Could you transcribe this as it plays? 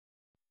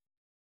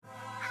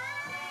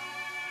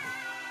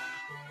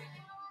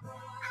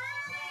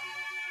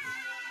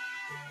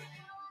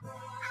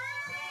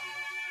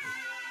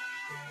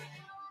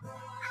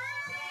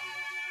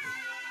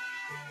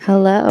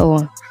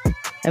Hello,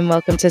 and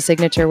welcome to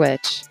Signature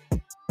Witch,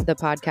 the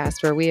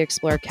podcast where we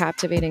explore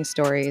captivating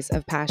stories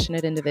of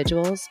passionate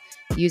individuals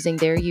using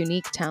their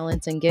unique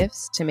talents and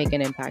gifts to make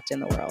an impact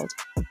in the world.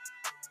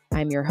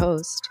 I'm your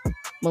host,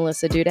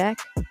 Melissa Dudek.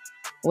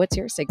 What's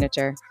your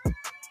signature?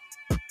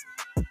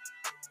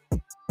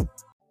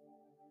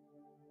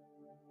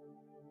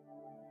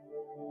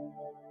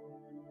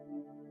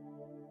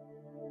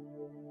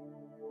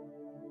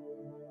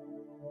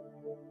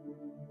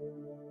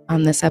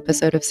 On this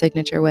episode of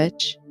Signature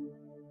Witch,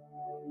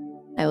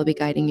 I will be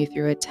guiding you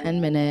through a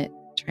 10-minute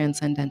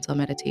Transcendental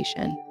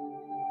meditation,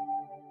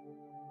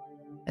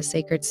 a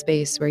sacred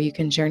space where you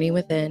can journey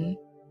within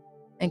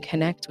and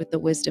connect with the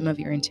wisdom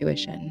of your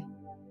intuition.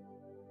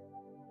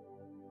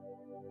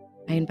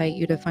 I invite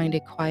you to find a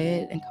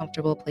quiet and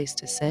comfortable place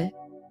to sit,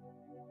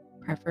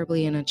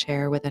 preferably in a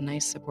chair with a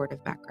nice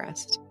supportive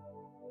backrest.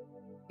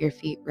 Your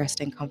feet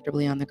resting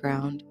comfortably on the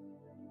ground,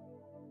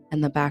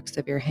 and the backs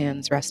of your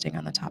hands resting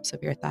on the tops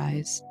of your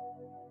thighs,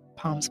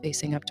 palms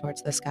facing up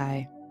towards the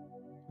sky,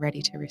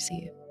 ready to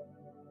receive.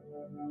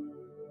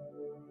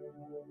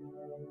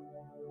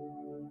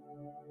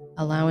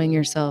 Allowing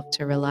yourself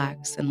to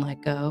relax and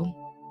let go.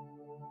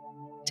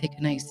 Take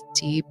a nice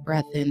deep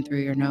breath in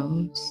through your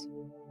nose,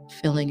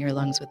 filling your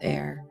lungs with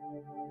air.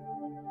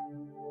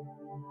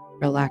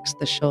 Relax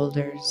the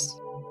shoulders,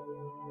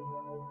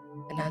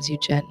 and as you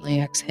gently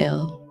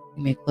exhale,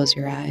 you may close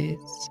your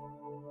eyes.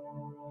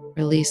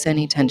 Release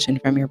any tension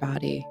from your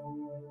body,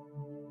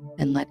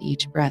 and let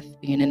each breath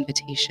be an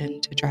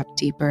invitation to drop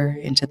deeper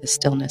into the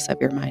stillness of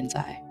your mind's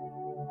eye.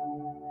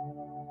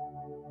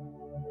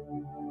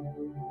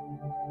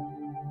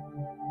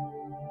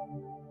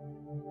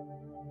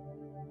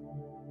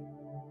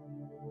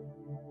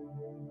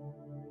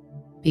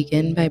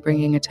 Begin by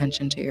bringing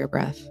attention to your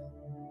breath.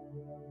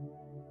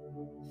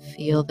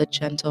 Feel the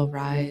gentle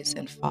rise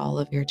and fall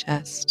of your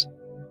chest,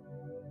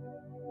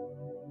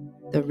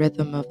 the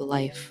rhythm of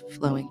life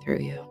flowing through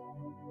you.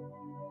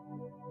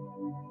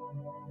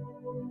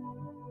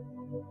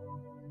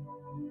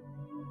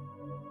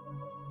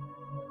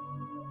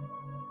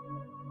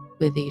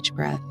 With each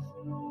breath,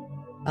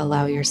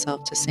 allow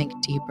yourself to sink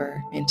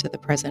deeper into the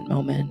present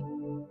moment,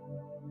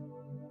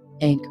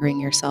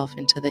 anchoring yourself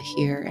into the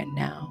here and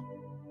now.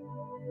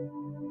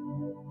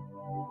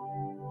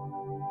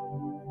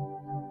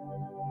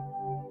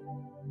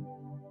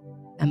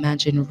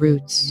 Imagine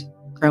roots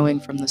growing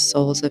from the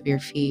soles of your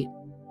feet,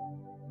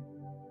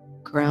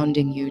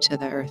 grounding you to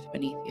the earth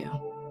beneath you.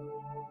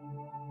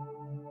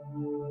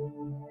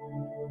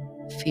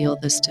 Feel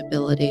the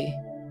stability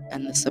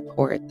and the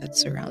support that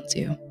surrounds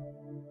you.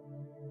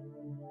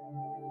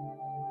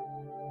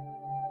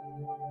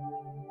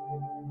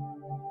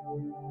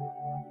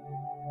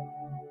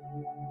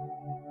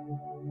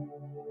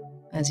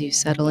 As you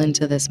settle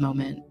into this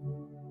moment,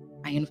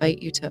 I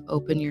invite you to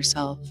open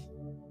yourself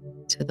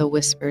to the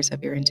whispers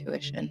of your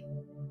intuition.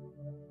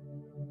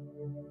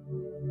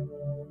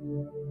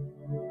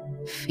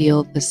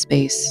 Feel the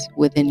space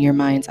within your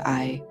mind's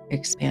eye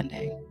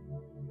expanding,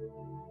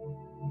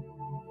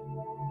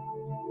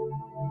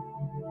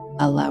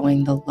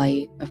 allowing the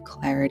light of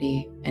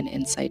clarity and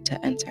insight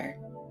to enter.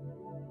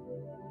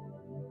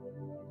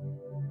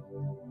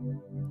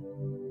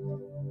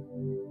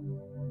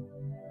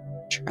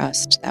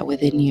 Trust that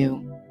within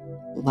you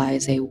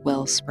lies a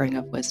wellspring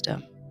of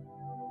wisdom,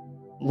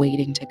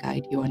 waiting to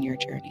guide you on your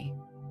journey.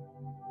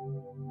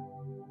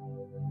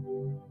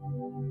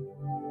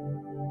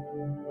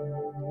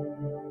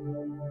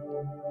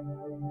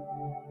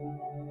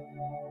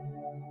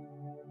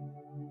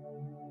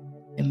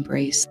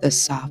 Embrace the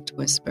soft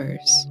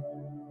whispers,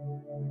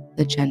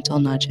 the gentle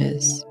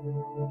nudges,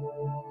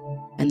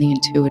 and the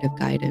intuitive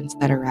guidance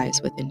that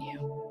arise within you.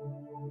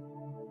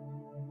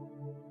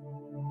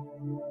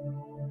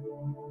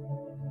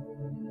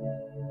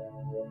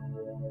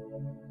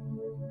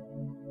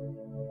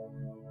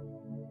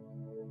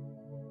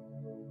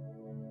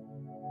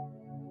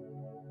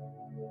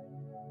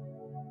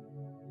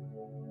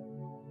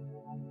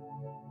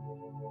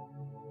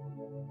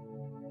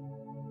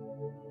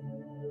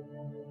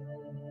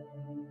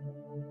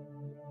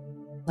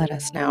 Let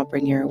us now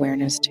bring your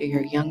awareness to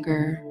your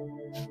younger,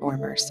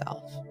 former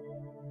self,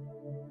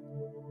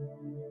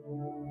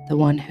 the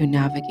one who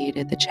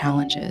navigated the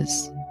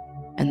challenges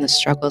and the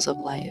struggles of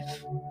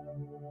life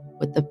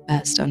with the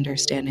best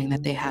understanding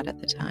that they had at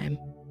the time.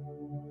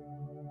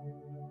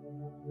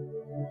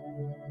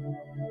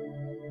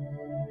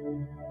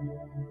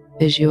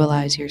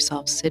 Visualize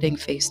yourself sitting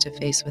face to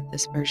face with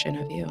this version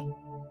of you,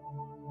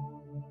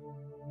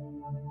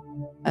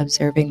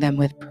 observing them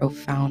with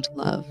profound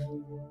love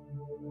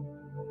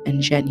and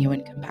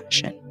genuine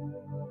compassion.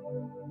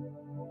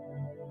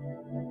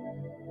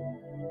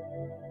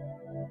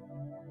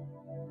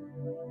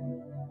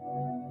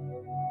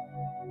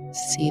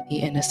 See the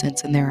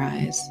innocence in their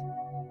eyes,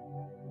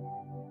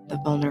 the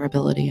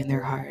vulnerability in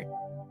their heart.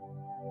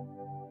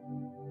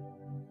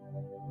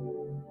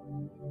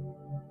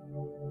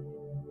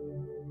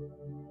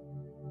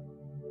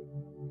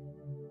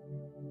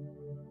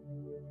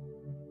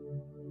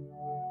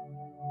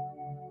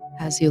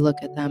 As you look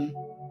at them,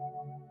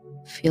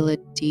 feel a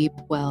deep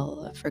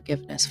well of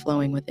forgiveness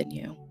flowing within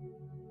you.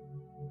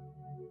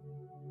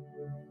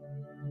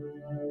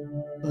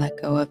 Let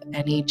go of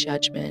any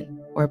judgment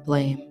or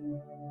blame.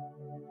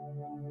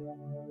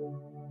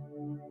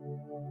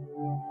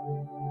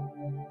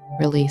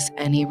 Release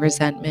any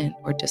resentment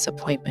or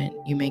disappointment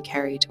you may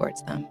carry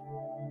towards them.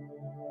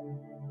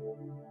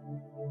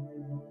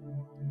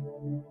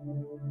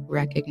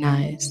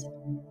 Recognize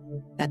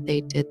that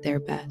they did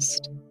their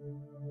best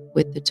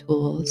with the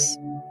tools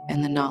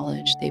and the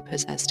knowledge they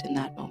possessed in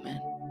that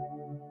moment.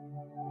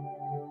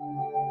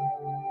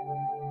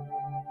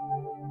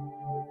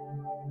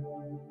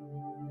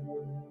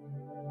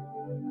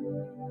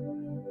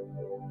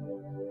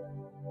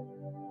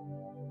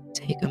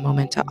 Take a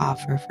moment to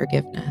offer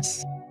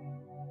forgiveness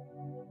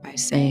by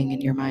saying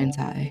in your mind's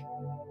eye,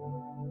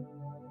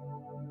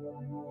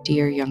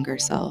 "Dear younger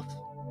self,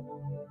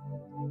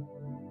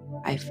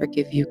 I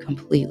forgive you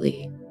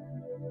completely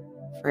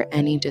for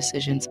any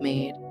decisions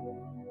made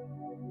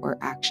or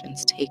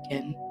actions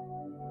taken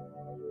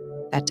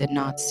that did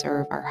not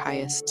serve our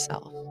highest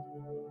self.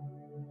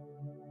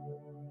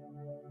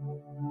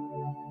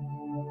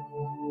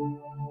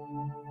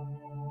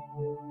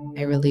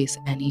 I release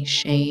any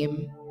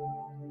shame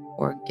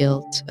or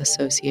guilt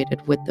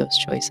associated with those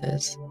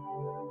choices.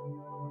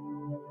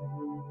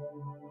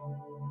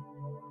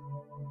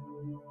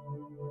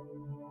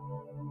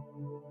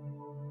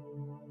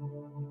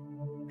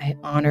 I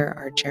honor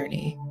our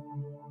journey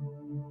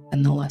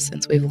and the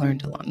lessons we've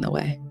learned along the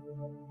way."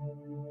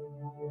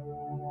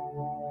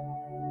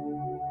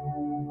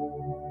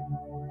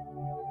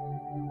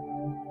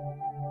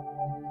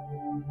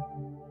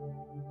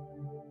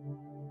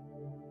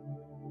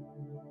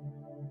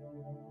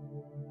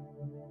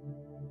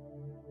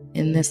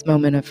 In this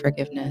moment of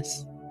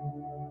forgiveness,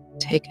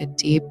 take a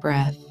deep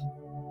breath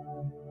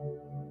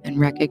and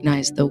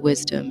recognize the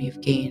wisdom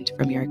you've gained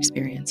from your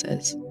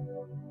experiences.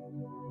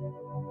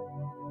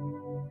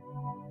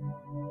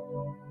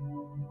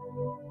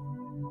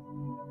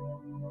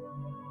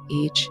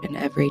 Each and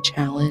every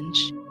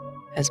challenge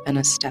has been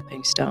a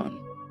stepping stone,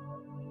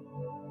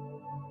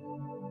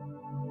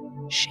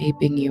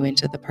 shaping you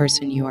into the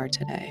person you are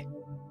today.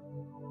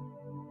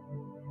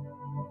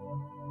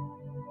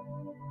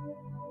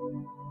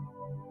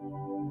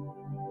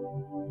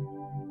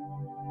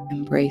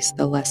 Embrace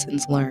the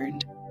lessons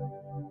learned,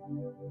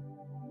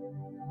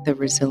 the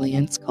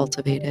resilience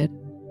cultivated,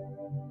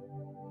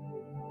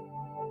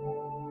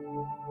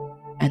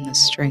 and the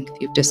strength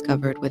you've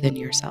discovered within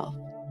yourself.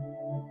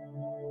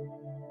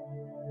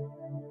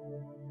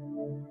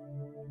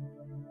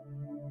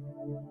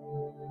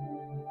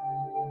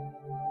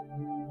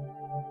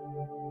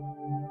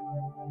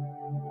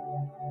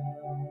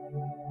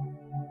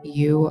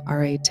 You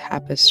are a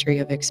tapestry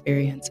of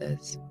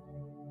experiences,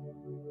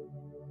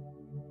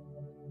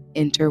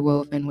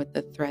 interwoven with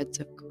the threads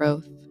of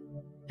growth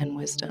and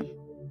wisdom.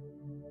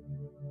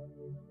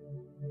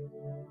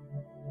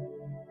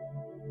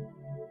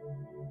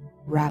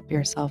 Wrap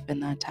yourself in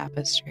that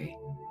tapestry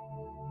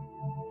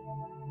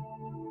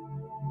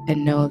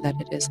and know that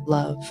it is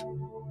love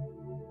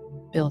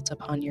built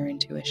upon your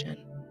intuition.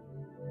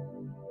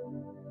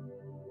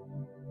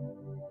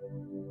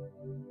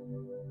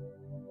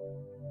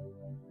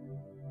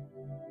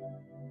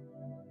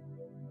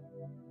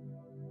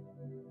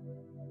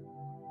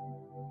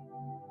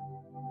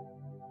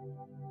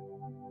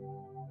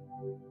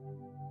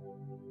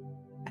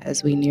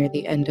 As we near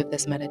the end of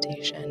this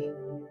meditation,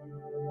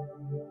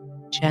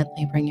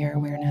 gently bring your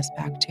awareness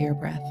back to your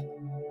breath.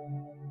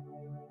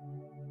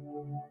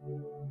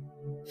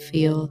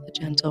 Feel the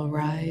gentle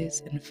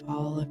rise and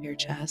fall of your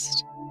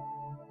chest,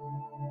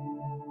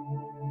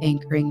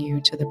 anchoring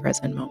you to the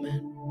present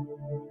moment.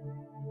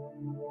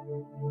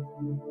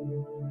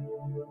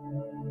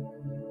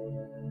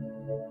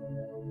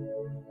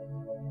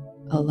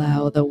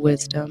 Allow the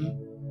wisdom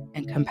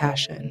and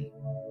compassion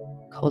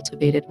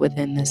cultivated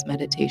within this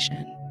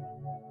meditation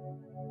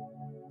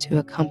to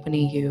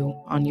accompany you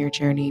on your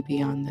journey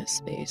beyond this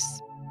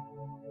space.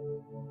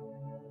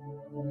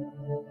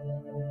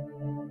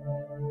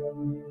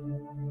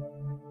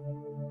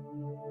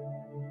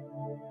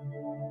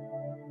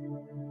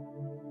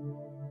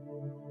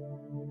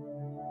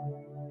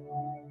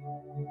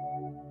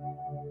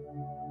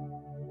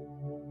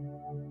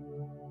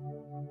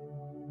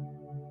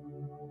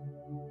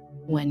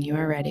 When you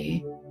are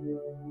ready,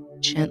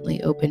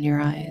 gently open your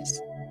eyes,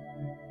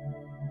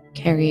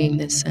 carrying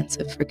this sense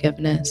of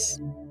forgiveness,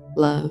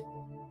 love,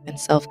 and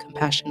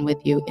self-compassion with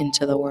you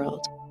into the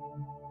world.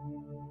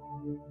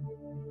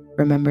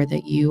 Remember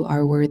that you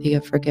are worthy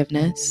of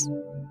forgiveness,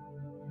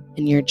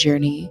 and your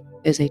journey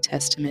is a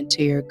testament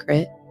to your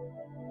grit,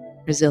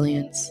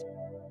 resilience,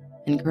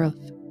 and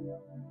growth.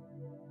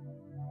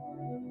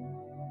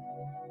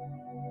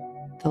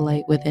 The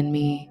light within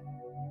me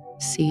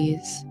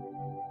sees,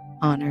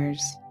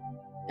 honors,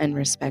 and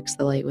respects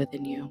the light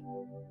within you.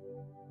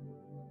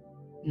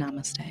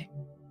 Namaste.